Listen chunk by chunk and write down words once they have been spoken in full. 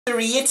To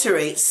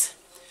reiterate,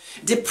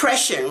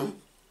 depression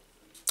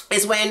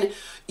is when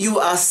you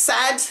are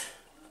sad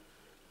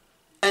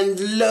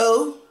and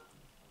low,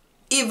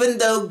 even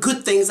though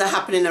good things are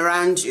happening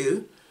around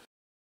you.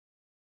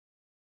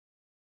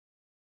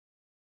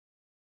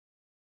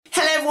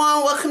 Hello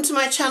everyone, welcome to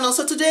my channel.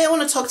 So today I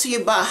want to talk to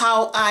you about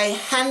how I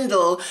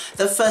handle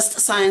the first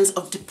signs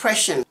of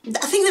depression.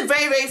 I think the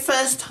very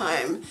first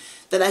time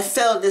that I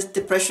felt this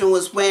depression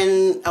was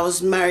when I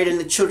was married and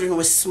the children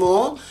were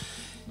small,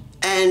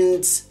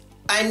 and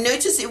I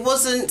noticed it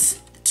wasn't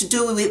to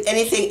do with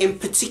anything in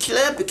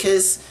particular,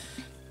 because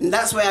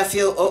that's where I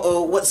feel,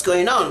 what's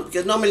going on?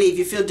 Because normally if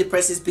you feel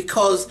depressed, it's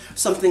because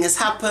something has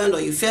happened,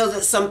 or you failed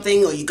at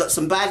something, or you got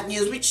some bad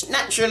news, which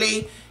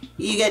naturally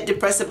you get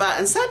depressed about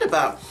and sad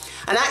about.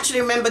 And I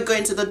actually remember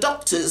going to the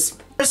doctor's,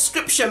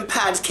 prescription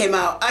pad came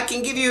out. I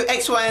can give you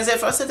X, Y, and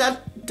Z. I said, I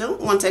don't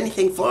want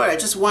anything for it. I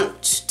just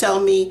want to tell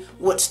me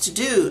what to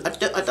do. I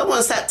don't want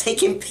to start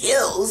taking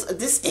pills at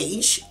this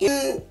age.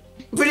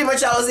 Pretty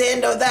much that was the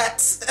end of that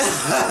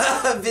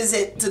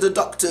visit to the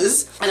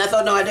doctors, and I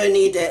thought, no, I don't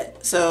need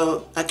it,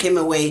 so I came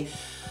away.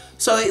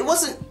 So it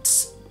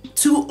wasn't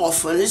too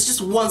often, it's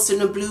just once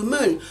in a blue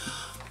moon.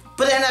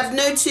 But then I've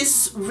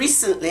noticed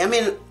recently, I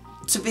mean,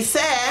 to be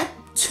fair,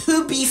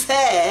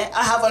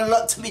 I have a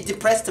lot to be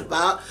depressed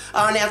about.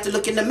 I only have to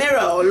look in the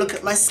mirror or look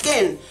at my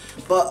skin,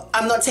 but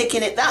I'm not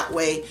taking it that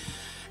way.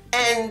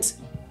 And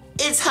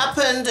it's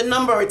happened a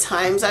number of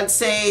times. I'd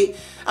say,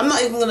 I'm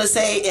not even gonna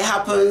say it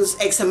happens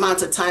X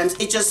amount of times.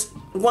 It just,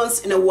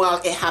 once in a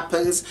while it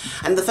happens.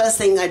 And the first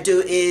thing I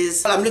do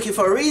is, well, I'm looking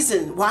for a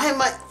reason. Why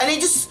am I, and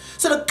it just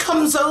sort of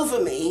comes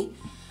over me.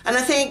 And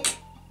I think,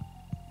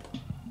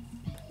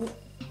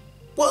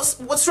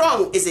 what's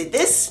wrong? Is it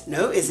this?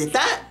 No. Is it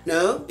that?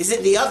 No. Is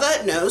it the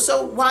other? No.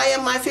 So why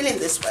am I feeling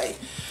this way?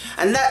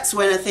 And that's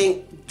when I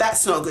think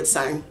that's not a good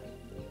sign.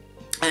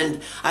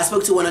 And I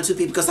spoke to one or two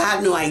people because I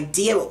had no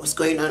idea what was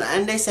going on,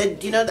 and they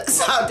said, you know,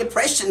 that's how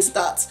depression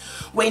starts,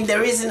 when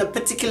there isn't a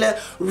particular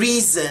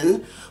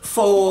reason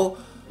for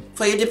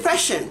your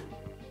depression.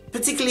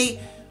 Particularly,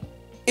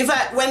 in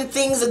fact, when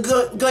things are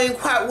going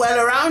quite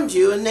well around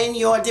you and then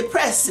you're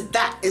depressed,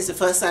 that is the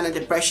first sign of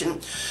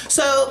depression.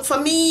 So for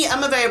me,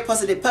 I'm a very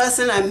positive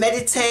person. I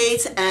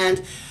meditate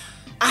and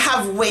I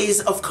have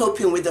ways of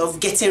coping with it, of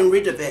getting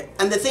rid of it.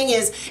 And the thing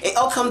is, it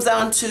all comes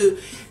down to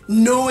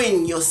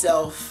knowing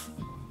yourself.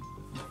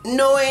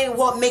 Knowing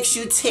what makes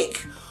you tick,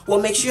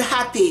 what makes you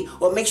happy,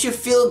 what makes you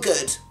feel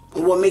good,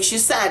 and what makes you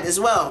sad as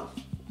well.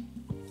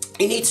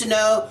 You need to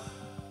know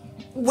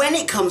when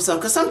it comes on,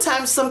 because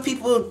sometimes some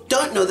people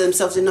don't know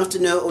themselves enough to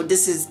know, oh,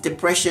 this is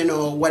depression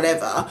or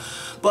whatever.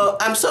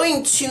 But I'm so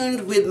in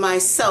tune with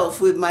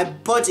myself, with my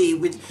body,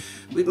 with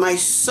my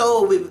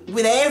soul,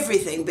 with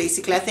everything,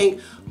 basically. I think,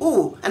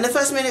 oh, and the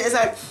first minute is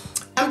like,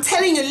 I'm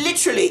telling you,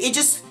 literally,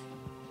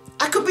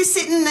 I could be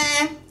sitting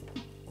there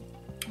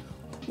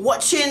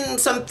watching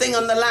something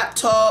on the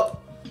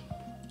laptop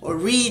or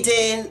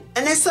reading,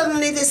 and then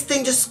suddenly this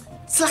thing just,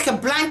 it's like a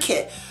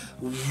blanket,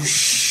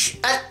 whoosh,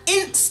 and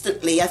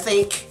instantly I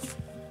think,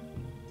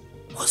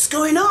 what's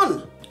going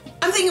on?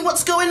 I'm thinking,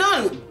 what's going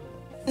on?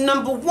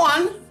 Number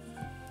one,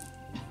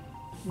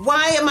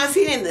 why am I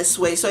feeling this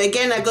way? So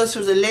again, I go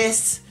through the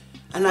list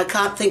and I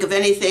can't think of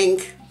anything,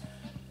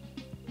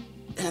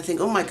 and I think,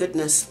 oh my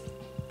goodness.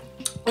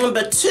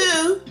 Number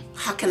two,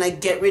 how can I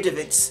get rid of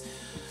it?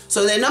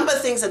 So there are a number of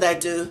things that I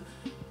do.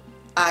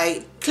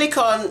 I click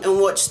on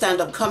and watch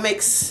stand-up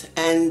comics,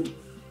 and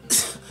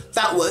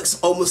that works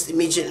almost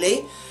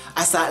immediately.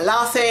 I start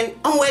laughing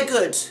and we're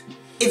good.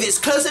 If it's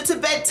closer to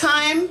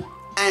bedtime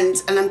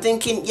and I'm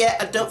thinking, yeah,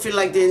 I don't feel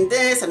like doing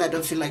this and I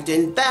don't feel like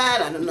doing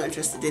that and I'm not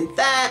interested in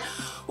that,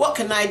 what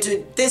can I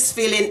do? This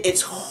feeling,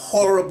 it's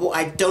horrible,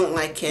 I don't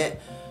like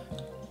it.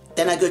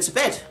 Then I go to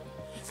bed.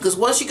 Because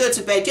once you go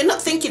to bed, you're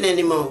not thinking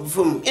anymore.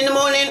 In the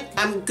morning,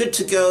 I'm good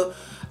to go.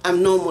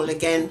 I'm normal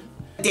again.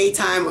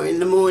 Daytime or in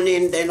the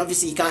morning, then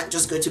obviously you can't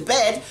just go to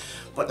bed.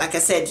 But like I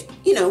said,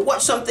 you know,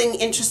 watch something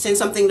interesting,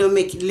 something that'll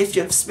make you lift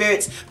your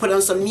spirits, put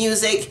on some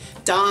music,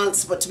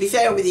 dance. But to be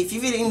fair with you, if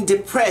you're feeling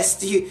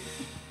depressed, you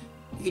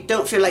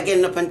don't feel like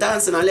getting up and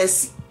dancing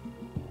unless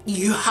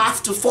you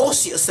have to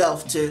force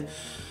yourself to.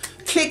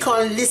 Click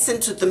on, listen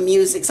to the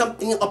music,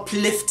 something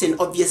uplifting,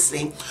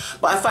 obviously.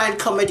 But I find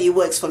comedy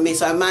works for me,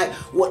 so I might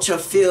watch a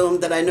film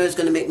that I know is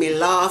going to make me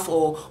laugh,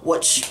 or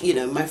watch, you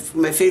know, my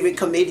favorite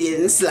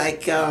comedians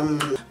like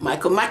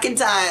Michael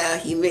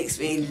McIntyre. He makes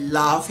me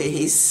laugh,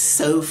 he's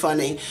so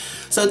funny.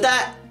 So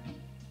that,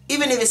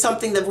 even if it's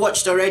something they've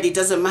watched already,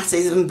 doesn't matter,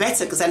 it's even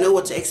better because I know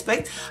what to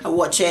expect. I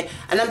watch it,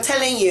 and I'm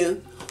telling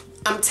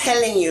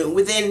you,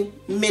 within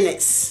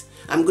minutes,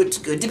 I'm good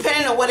to go.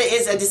 Depending on what it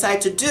is I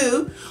decide to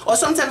do, or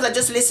sometimes I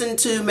just listen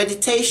to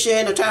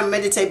meditation or try and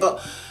meditate,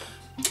 but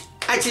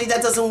actually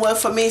that doesn't work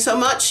for me so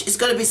much. It's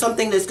got to be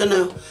something that's going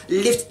to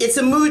lift. It's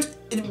a mood.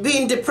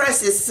 Being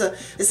depressed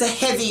it's a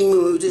heavy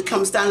mood. It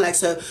comes down like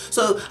so.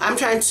 So I'm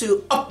trying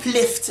to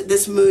uplift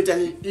this mood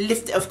and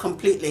lift it off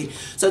completely.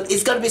 So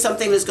it's got to be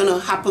something that's going to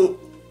happen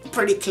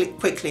pretty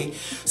quickly.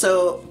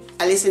 So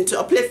I listen to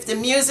uplifting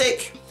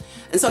music.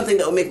 and something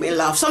that will make me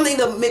laugh. Something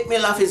that will make me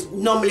laugh is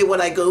normally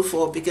what I go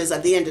for, because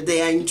at the end of the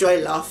day I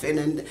enjoy laughing,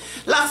 and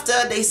laughter,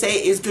 they say,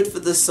 is good for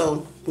the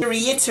soul. It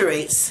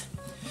reiterates,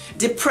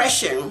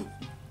 depression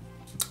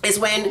is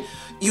when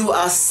you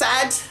are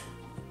sad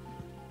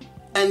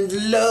and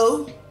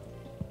low,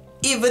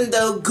 even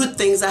though good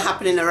things are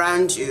happening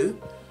around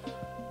you,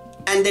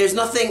 and there's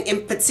nothing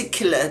in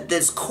particular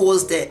that's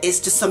caused it. It's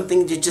just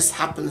something that just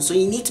happens. So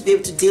you need to be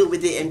able to deal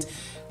with it and,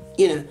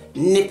 you know,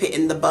 nip it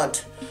in the bud.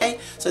 Okay,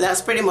 so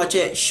that's pretty much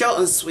it. Short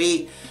and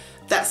sweet.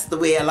 That's the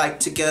way I like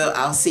to go.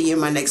 I'll see you in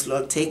my next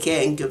vlog. Take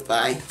care and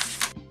goodbye.